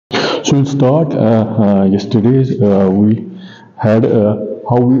So we'll start. Yesterday we had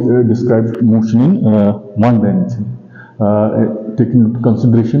how we described motion in one dimension, taking into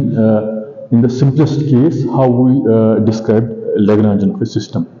consideration in the simplest case how we described Lagrangian of a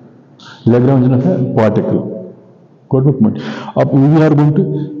system, Lagrangian of a particle. Got my point? We are going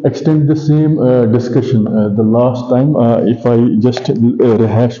to extend the same discussion. The last time, if I just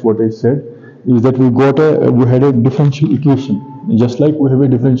rehash what I said, is that we had a differential equation. Just like we have a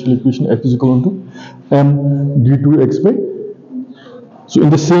differential equation, x is equal to m d2x by. So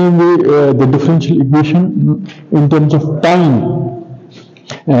in the same way, the differential equation in terms of time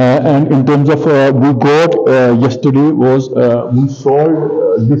and in terms of we got yesterday was we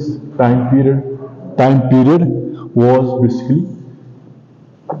solved this time period. Time period was basically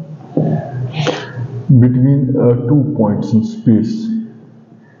between 2 points in space.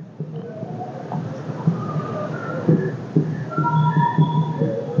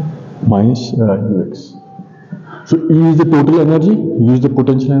 Minus ux. So E is the total energy, U is the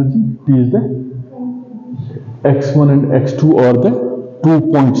potential energy, T is the x1 and x2 are the 2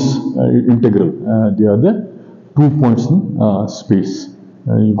 points integral. They are the 2 points in space.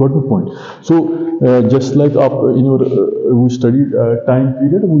 You got the point. So just like up in your we studied time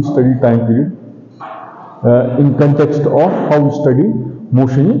period, we studied time period in context of how we study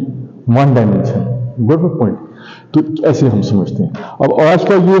motion in one dimension. You got the point. तो ऐसे हम समझते हैं. अब आज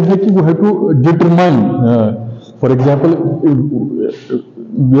का ये है कि we have to determine, for example,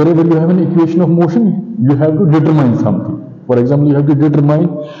 wherever you have an equation of motion, you have to determine something. For example, you have to determine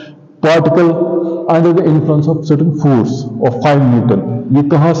particle under the influence of certain force of 5 Newton. ये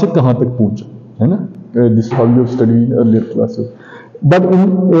कहाँ से कहाँ तक पहुँचा, है ना? This is how you have studied in earlier classes. But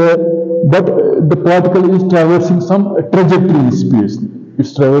the particle is traversing some trajectory in space.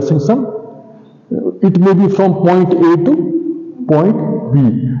 It's traversing some. It may be from point A to point B,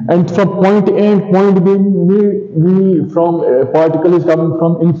 and from point A and point B may be from a particle is coming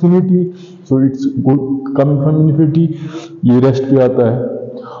from infinity, so it's coming from infinity. ये rest पे आता है,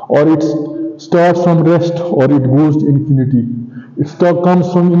 or it starts from rest, or it goes to infinity. It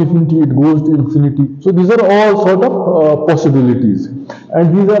comes from infinity, it goes to infinity. So these are all sort of possibilities,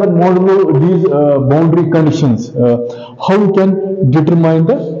 and these are modular, these boundary conditions. How we can determine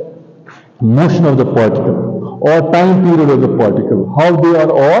the motion of the particle or time period of the particle, how they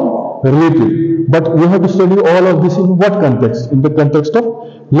are all related. But we have to study all of this in what context? In the context of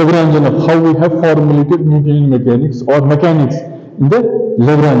Lagrangian, of how we have formulated Newtonian mechanics or mechanics in the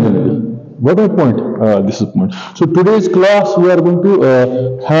Lagrangian way. What is the point? This is the point. So today's class we are going to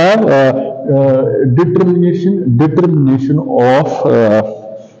have determination of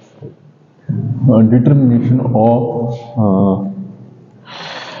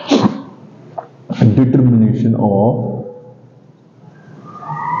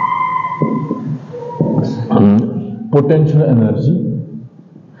potential energy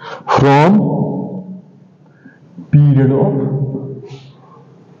from period of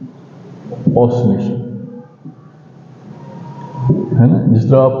oscillation, है ना? जिस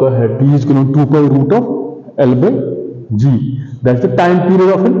तरह आपका है T is equal to 2 pi root of L by G. That's the time period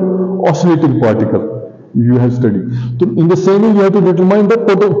of an oscillating particle you have studied. So in the same way, you have to determine the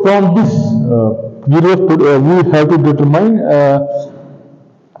from this we have to determine.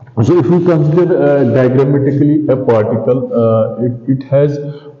 So if we consider diagrammatically a particle, it has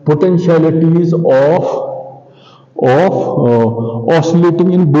potentialities of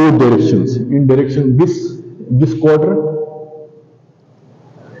oscillating in both directions. In direction this quadrant.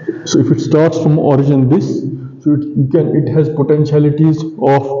 So if it starts from origin this, so it has potentialities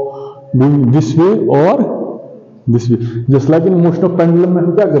of going this way or this way. Just like in motion of pendulum, में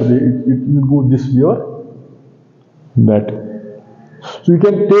हम क्या करते हैं? It will go this way or that. So you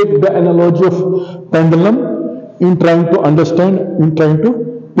can take the analogy of pendulum in trying to understand, in trying to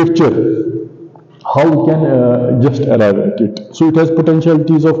picture how we can just arrive at it. So it has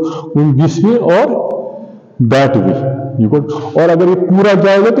potentialities of going this way or that way. You got, और अगर ये पूरा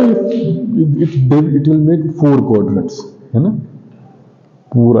जाएगा तो it will make 4 quadrants, है ना?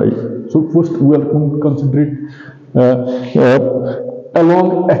 पूरा ही. So first we are going to consider it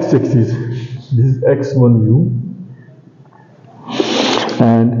along x-axis. This is x1u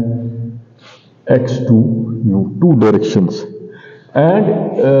and x2u, 2 directions, and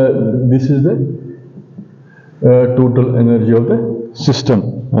this is the total energy of the system,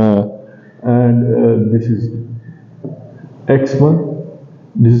 and this is x1,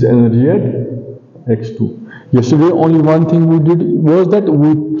 this is energy at x2. Yesterday only one thing we did was that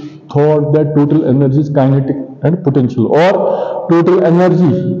we thought that total energy is kinetic and potential, or total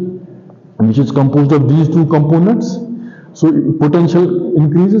energy which is composed of these two components So potential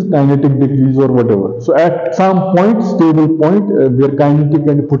increases, kinetic decreases or whatever. So at some point, stable point, where kinetic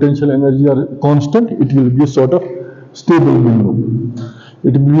and potential energy are constant, it will be a sort of stable minimum.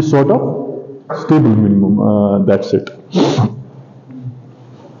 It will be a sort of stable minimum. That's it.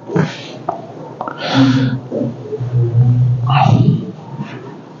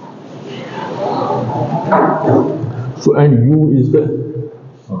 So and U is the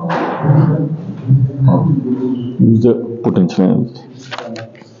potential energy.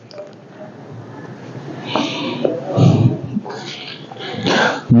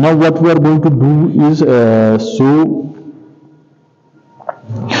 Now what we are going to do is so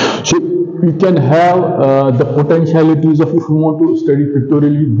we can have the potentialities of, if we want to study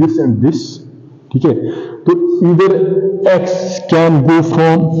pictorially this and this, okay, so either x can go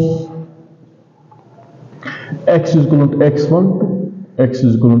from x is equal to x1 to x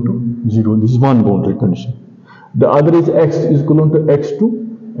is equal to 0. This is one boundary condition. The other is x is equal to x2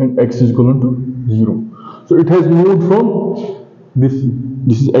 and x is equal to 0. So it has moved from this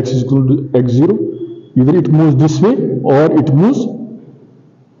is x is equal to x0. Either it moves this way or it moves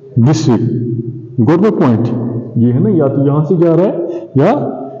this way. Got my point? ये है ना, या तो यहाँ से जा रहा है या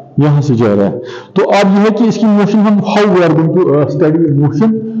यहाँ से जा रहा है. तो अब यह है कि इसकी मोशन हम how we are going to study motion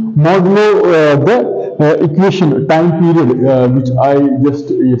modulo the equation time period which I just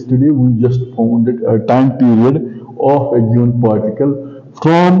yesterday we just found it time period of a given particle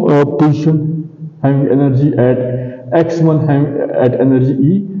from position having energy at x1 having at energy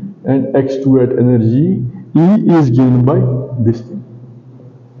E and x2 at energy E is given by this thing.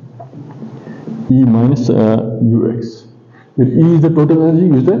 E minus ux. Where E is the total energy,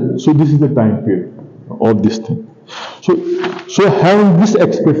 so this is the time period of this thing. So having this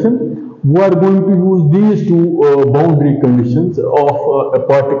expression, we are going to use these two boundary conditions of a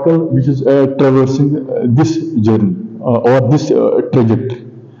particle which is traversing this journey or this trajectory.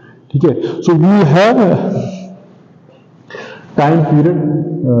 Okay, so we have a time period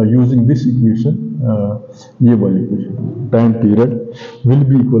using this equation, ये वाली equation. Time period will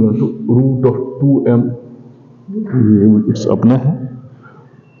be equal to root of 2m. It's अपना है.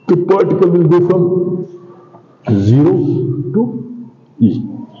 The particle will go from 0 to E.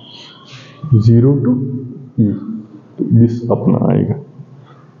 0 to E. This अपना आएगा.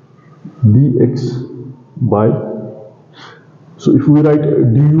 dx by. So if we write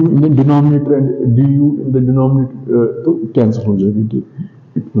du in the denominator and du in the denominator, तो cancel हो जाएगी.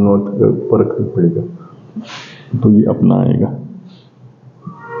 It will not फर्क नहीं पड़ेगा. तो ये अपना आएगा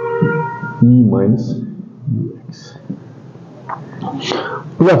E minus ux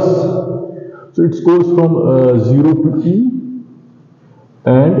plus, so it goes from 0 to E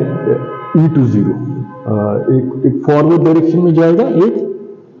and E to 0. एक फॉरवर्ड डायरेक्शन में जाएगा, एक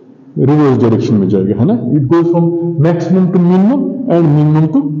रिवर्स डायरेक्शन में जाएगा, है ना. It goes from maximum to minimum and minimum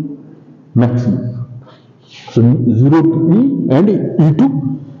to maximum. So 0 to E and E to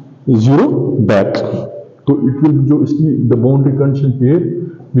 0 back. तो it will, जो इसकी the boundary condition here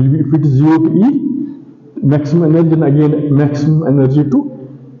will be, if it is 0 to E, maximum energy, then again maximum energy to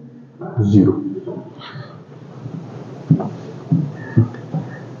 0.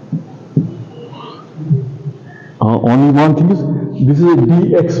 Only one thing is, this is a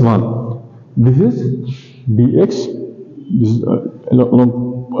dx1. This is dx. This is along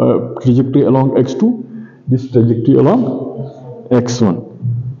trajectory along x2. This trajectory along x1.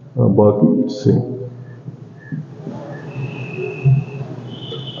 Baki same.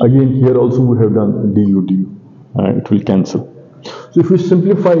 Again, here also we have done du. It will cancel. So if we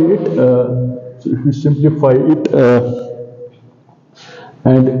simplify it,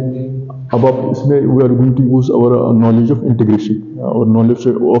 and above इसमें we are going to use our knowledge of integration. Our knowledge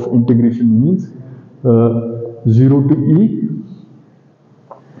of integration means 0 to E.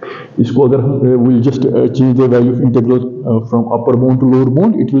 इसको अगर हम will just change the value of integral from upper bound to lower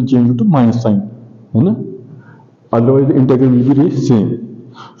bound, it will change to minus sign, है ना? Otherwise the integral will be the same.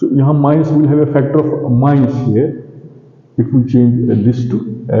 So यहाँ minus will have a factor of minus here if we change this to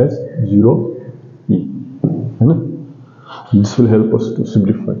as 0 E, है ना? This will help us to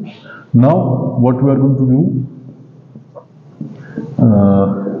simplify. Now what we are going to do,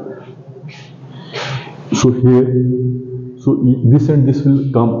 so here, so this and this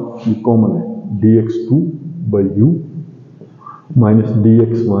will come be common, dx2 by u minus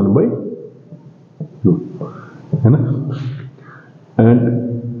dx1 by u, है ना? And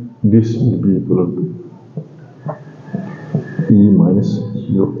this will be equal to E minus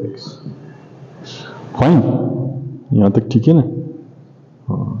u of x. Fine. यहाँ तक ठीक है ना?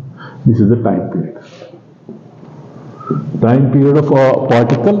 This is the time period. Time period of a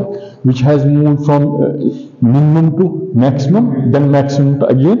particle which has moved from minimum to maximum, then maximum to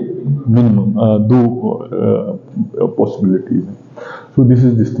again minimum. Possibilities. So this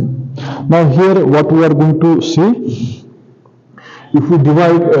is this thing. Now here, what we are going to say, if we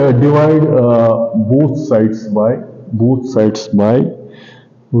divide both sides by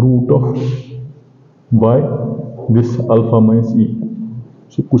root of by this alpha minus e.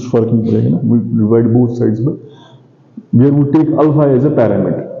 So कुछ फर्क नहीं पड़ेगा ना. We divide both sides by, where we take alpha as a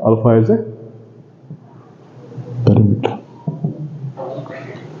parameter.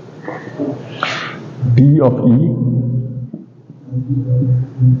 D of e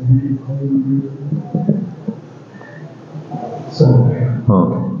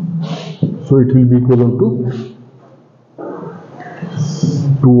so it will be equivalent to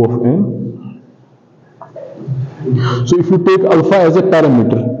 2 of n. So if you take alpha as a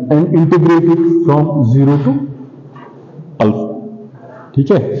parameter and integrate it from 0 to alpha,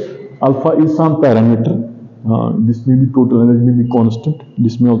 ठीक है? Alpha is some parameter. This may be total energy, may be constant.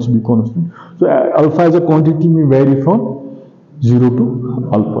 This may also be constant. So alpha as a quantity may vary from 0 to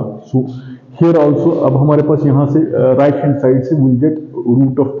alpha. So here also, अब हमारे पास यहाँ से right hand side से we'll get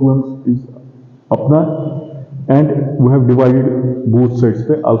root of 2m is अपना, and we have divided both sides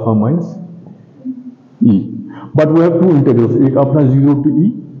by alpha minus e. But we have two integrals. एक अपना 0 to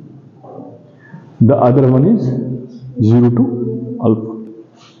e, the other one is 0 to alpha.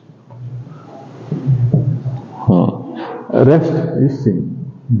 Rest is same.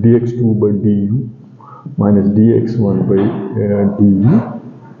 dx2 by du minus dx1 by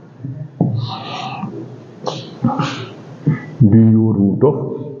du root of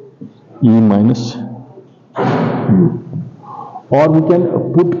e minus u. Or we can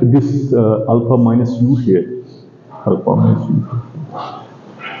put this alpha minus u here. Alpha minus u.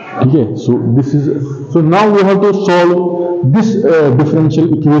 Okay, so this is, so now we have to solve this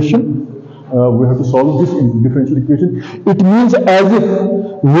differential equation. We have to solve this differential equation. It means as if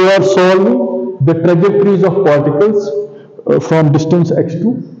we are solving the trajectories of particles from distance x2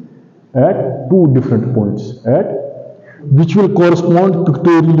 at two different points, which will correspond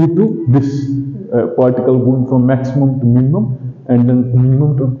pictorially to this particle going from maximum to minimum and then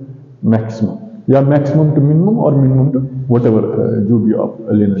minimum to maximum, या maximum to minimum or minimum to whatever जो भी आप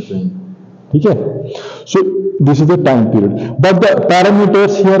लेना चाहिए. ठीक है? So this is the time period, but the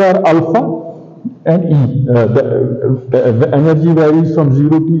parameters here are alpha and e. The energy varies from 0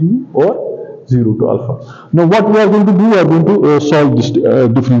 to e or 0 to alpha. Now what we are going to do, we are going to solve this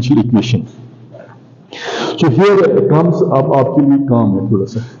differential equation. So here comes up आपके लिए काम है थोड़ा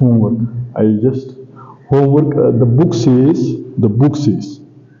सा homework. I just homework. The book says,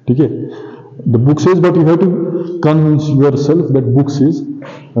 ठीक है? The book says, but you have to convince yourself that book says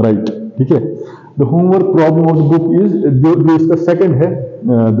right. ठीक है? The homework problem of the book is जो इसका second है,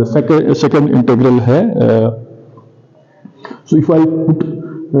 the second integral है. So if I put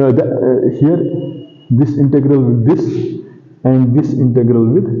here this integral with this and this integral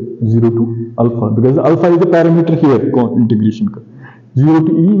with 0 to alpha, because alpha is the parameter here integration का. 0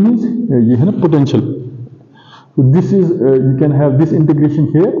 to e means ये है ना potential. So this is you can have this integration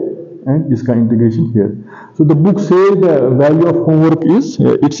here and इसका integration here. So the book says the value of homework is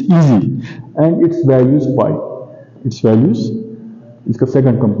it's easy and its value is pi. Its values इसका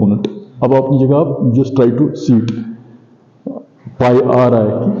second component. अब अपनी जगह आप just try to see it. Pi आ रहा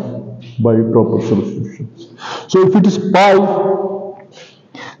है कि by proper substitution. So if it is pi,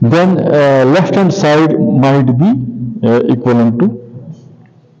 then left hand side might be equivalent to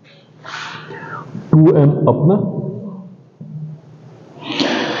 2m अपना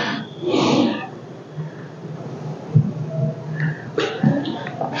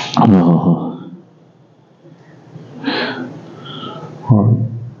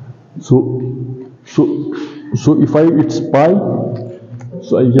So if it's pi,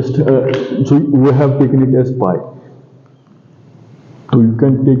 so I just so we have taken it as pi. So you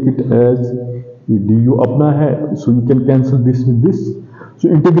can take it as du अपना है, so you can cancel this with this. So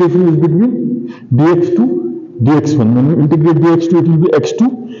integration is between dx2 dx1. When you integrate dx2, it will be x2,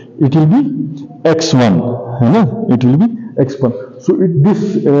 it will be x1, है ना? It will be x1. So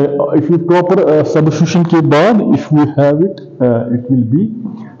if you proper substitution के बाद, if we have it, it will be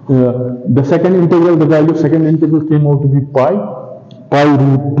the second integral. The value of second integral came out to be pi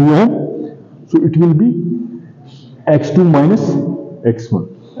root 2m. So it will be x2 minus x1,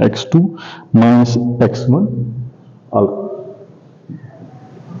 x2 minus x1 alpha.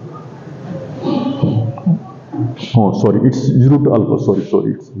 Oh, sorry, it's 0 to alpha. Sorry, it's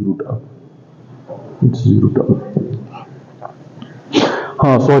 0 to alpha. It's 0 to alpha.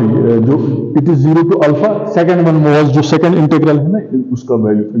 हाँ sorry, जो it is 0 to alpha, second one was जो second integral है ना, उसका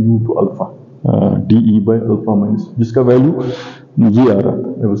value था u to alpha de by alpha minus, जिसका value ये आ रहा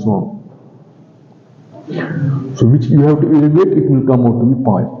था, it was wrong. So which you have to evaluate, it will come out to be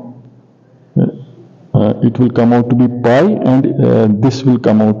pi. It will come out to be pi, and this will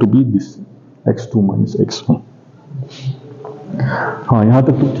come out to be this x2 minus x1. हाँ यहाँ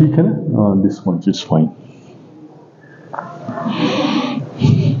तक तो ठीक है ना, this one is fine.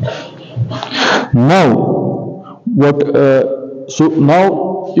 Now what? So now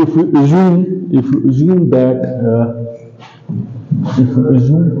if we assume that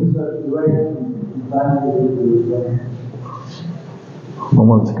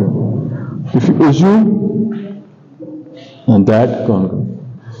one second. If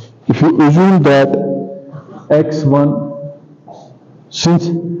you assume that x1, since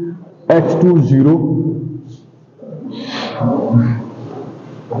x2 0,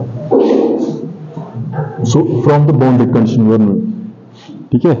 so from the boundary condition we are knowing,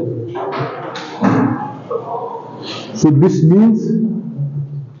 okay? So this means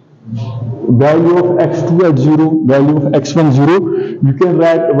value of x2 at 0, value of x1 0, you can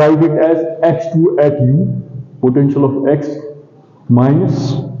write it as x2 at u, potential of x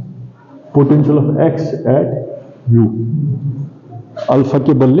minus potential of x at u. Alpha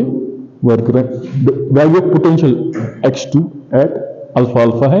के बदले work करें, the value of potential x2 at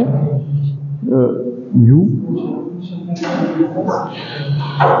alpha है u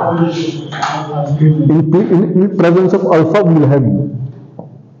in presence of alpha we will have u.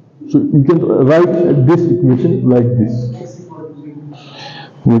 So you can write this equation like this.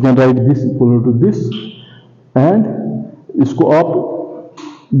 We can write this equal to this, and इसको आप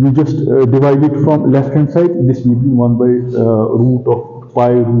you just divide it from left hand side. This will be 1 by root of pi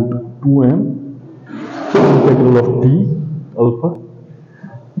root 2m integral of t alpha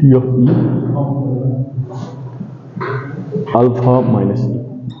t of e alpha minus e.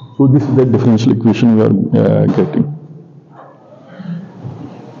 So this is the differential equation we are getting.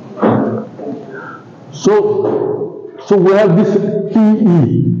 So we have this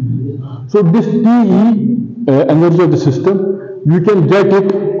TE. So this TE, energy of the system, you can get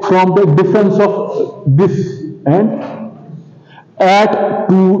it from the difference of this and at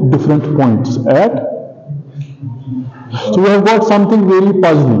two different points. So we have got something very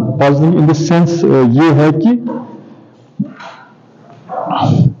puzzling. Puzzling in the sense ये है कि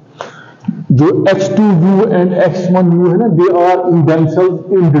जो x2u and x1u है ना, they are in themselves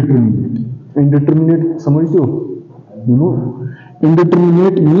indeterminate. Indeterminate समझते हो? You know,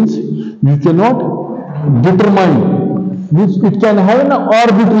 indeterminate means you cannot determine, means it can have an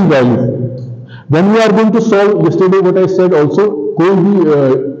arbitrary value. When we are going to solve, yesterday what I said also, कोई भी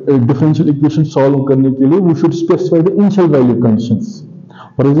differential equation solve करने के लिए we should specify the initial value conditions.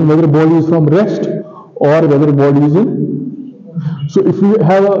 For example, whether body is from rest or whether body is in. So if we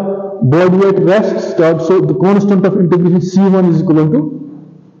have a body at rest start, so the constant of integration C1 is equal to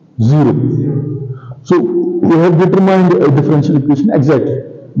 0. So we have determined a differential equation exactly.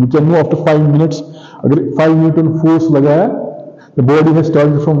 We can know after 5 minutes, अगर 5 Newton force लगाया, the body has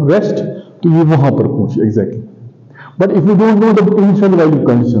started from rest, तो ये वहाँ पर पहुँची exactly. But if we don't know the initial value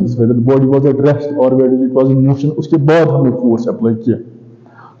conditions, whether the body was at rest or whether it was in motion, उसके बाद हमने force apply किया,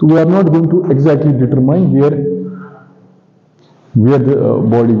 तो we are not going to exactly determine where the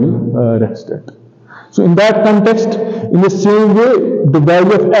body will rest at. So in that context, in the same way, the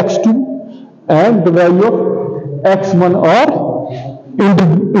value of x2 and the value of x1 are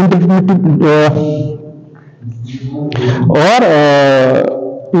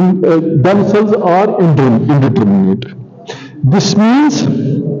themselves are indeterminate. This means,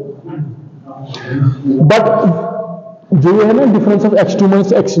 but जो है ना difference of x2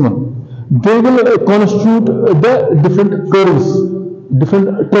 minus x1, they will constitute the different curves, different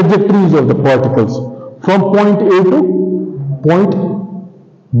trajectories of the particles from point A to point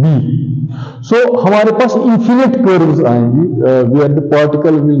B. So हमारे पास infinite curves आएंगी where the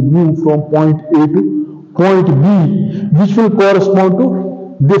particle will move from point A to point B, which will correspond to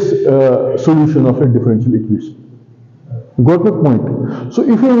this solution of a differential equation. Got the point? So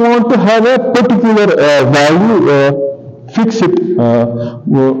if you want to have a particular value, fix it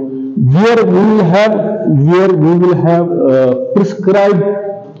where we will have prescribed,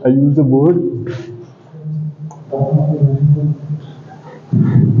 I use the word,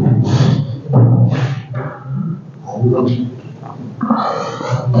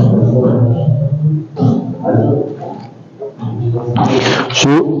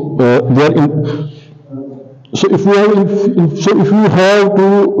 so if we have to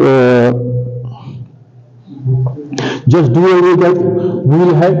Just do away that we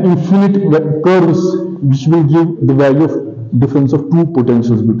will have infinite curves which will give the value of difference of two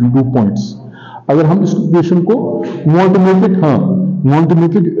potentials between 2 points. अगर हम इस equation को want to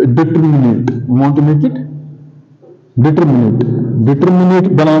make it determinate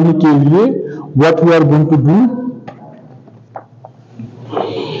बनाने के लिए what we are going to do,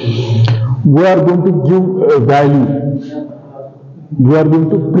 we are going to give a value, we are going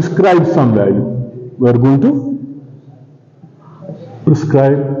to prescribe some value, we are going to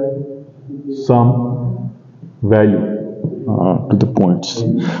prescribe some value to the points,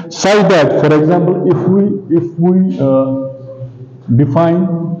 such that, for example, if we define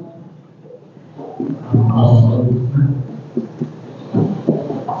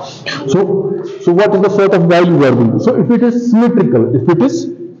so what is the sort of value we are going to? So if it is symmetrical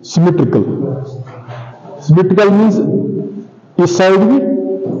means is side with,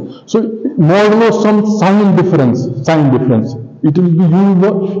 so modulo some sign difference, it will be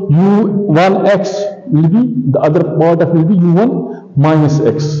u1x will be, the other part of will be u1 minus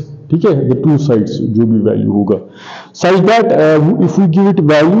x. ठीक है, the two sides जो भी value होगा, such that if we give it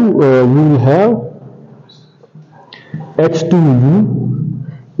value we will have x2 u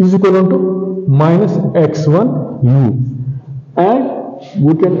is equal to minus x1 u, and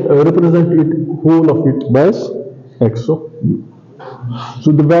we can represent it whole of it by x of u.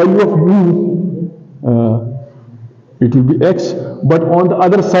 So the value of u it will be x, but on the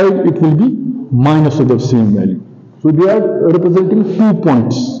other side it will be minus of the same value. So they are representing 2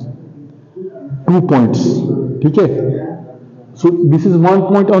 points. ठीक है? So this is one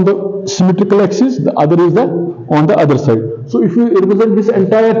point on the symmetrical axis, the other is the on the other side. So if you represent this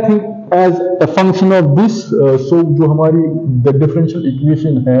entire thing as a function of this, so जो हमारी the differential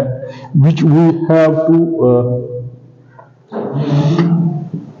equation है, which we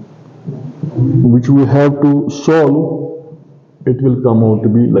have to solve, it will come out to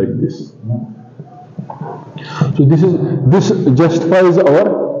be like this. So this justifies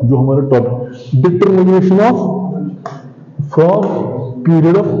our जो हमारा topic, determination of from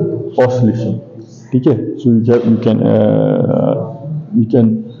period of oscillation. ठीक है? So you can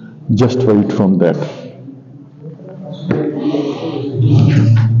justify it from that.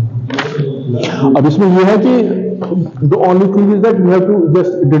 अब इसमें यह है कि the only thing is that you have to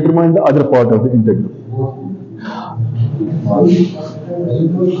just determine the other part of the integral.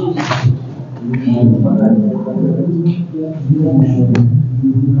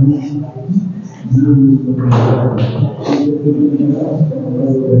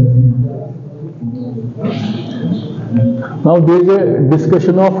 Now there is a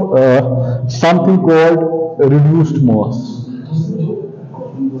discussion of something called reduced mass.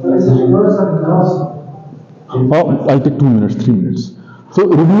 I'll take 2 minutes, 3 minutes. So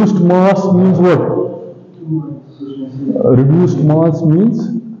reduced mass means what? Reduced mass means,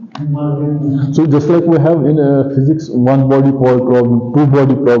 so just like we have in physics, 1 body problem, 2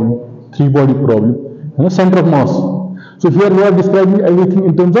 body problem, 3 body problem, and a center of mass. So here we are describing everything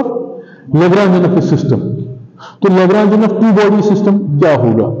in terms of Lagrangian of a system. तो Lagrangian of 2 body system क्या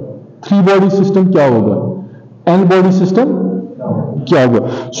होगा, 3 body system क्या होगा, n body system क्या होगा.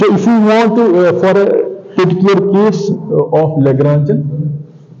 So if you want to for a particular case of Lagrangian,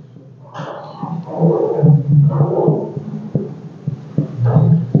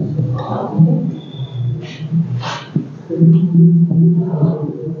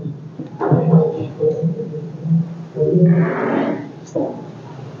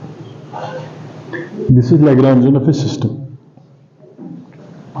 this is Lagrangian of a system.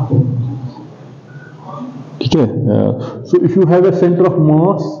 Okay, so if you have a center of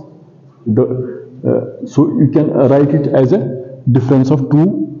mass, so you can write it as a difference of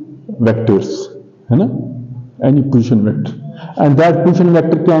 2 vectors, any position vector, and that position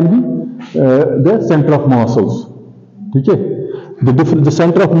vector can be the center of mass also. Okay, the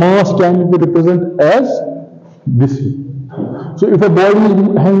center of mass can be represented as this way. So if a body is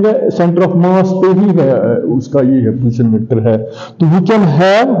having a center of mass पे ही है उसका ये है position vector है, तो we can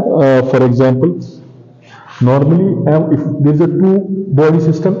have for example normally if there is a 2 body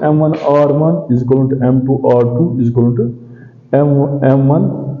system, m1 r1 is equal to m2 r2 is equal to m1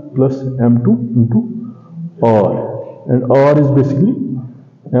 plus m2 into r, and r is basically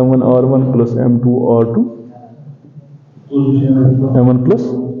m1 r1 plus m2 r2 m1 plus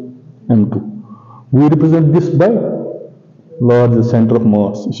m2. We represent this by large center of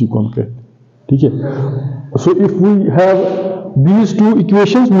mass इसी को हम कहते हैं. ठीक है? So if we have these 2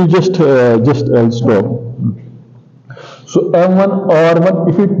 equations, we just stop. So m1 r1,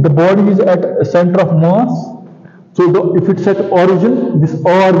 if the body is at a center of mass, so if it's at origin, this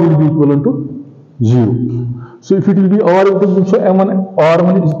r will be equivalent to 0. So if it will be r equal to, so m1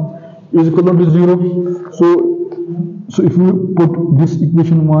 r1 is equivalent to 0. So if we put this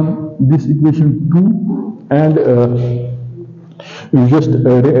equation 1, this equation 2, and you just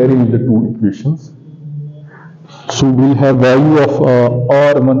rearrange the two equations. So we'll have value of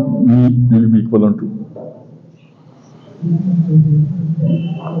r1 will be equivalent to,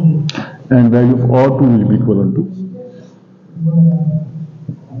 and value of r2 will be equivalent to,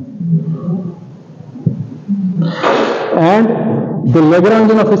 and the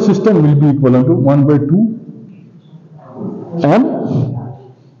Lagrangian of a system will be equivalent to 1 by 2 m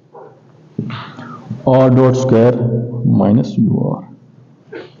r dot square minus ur.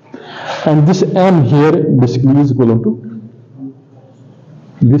 And this m here basically is equivalent to,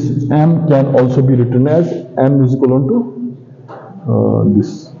 this m can also be written as m is equivalent to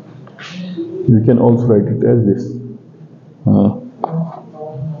this. You can also write it as this.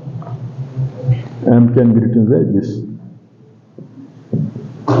 M can be written as this.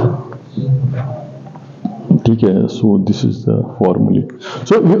 Okay, so this is the formula.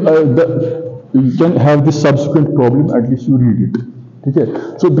 So you can have this subsequent problem, at least you read it. Okay,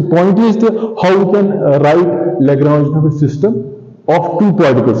 so the point is how you can write Lagrangian of a system of two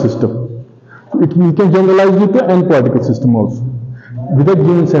particle system. We can generalize it to n particle system also with a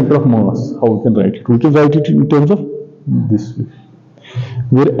given center of mass. How we can write it? We can write it in terms of this way,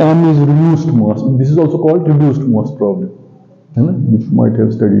 where m is reduced mass. This is also called reduced mass problem, which you might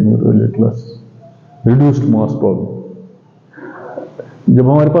have studied in your earlier classes. Reduced mass problem. जब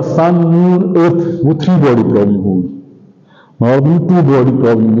हमारे पास सन, moon, अर्थ, वो 3 body problem होगी. Normally 2 body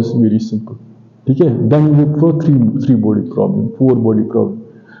problem is very simple. ठीक है? Then we look for 3 body problem, 4 body problem.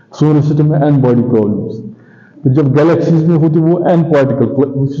 Solar system में n body problems. फिर जब galaxies में होती वो n particle,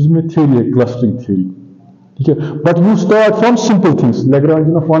 उसमें theory है, clustering theory. ठीक है? But you start from simple things.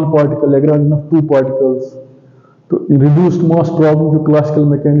 Lagrangian of 1 particle, Lagrangian of 2 particles. तो reduced mass problem जो classical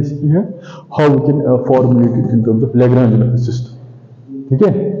mechanics की है, how we can formulate it in terms of Lagrangian of a system. ठीक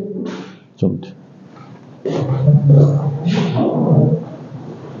है? चलो.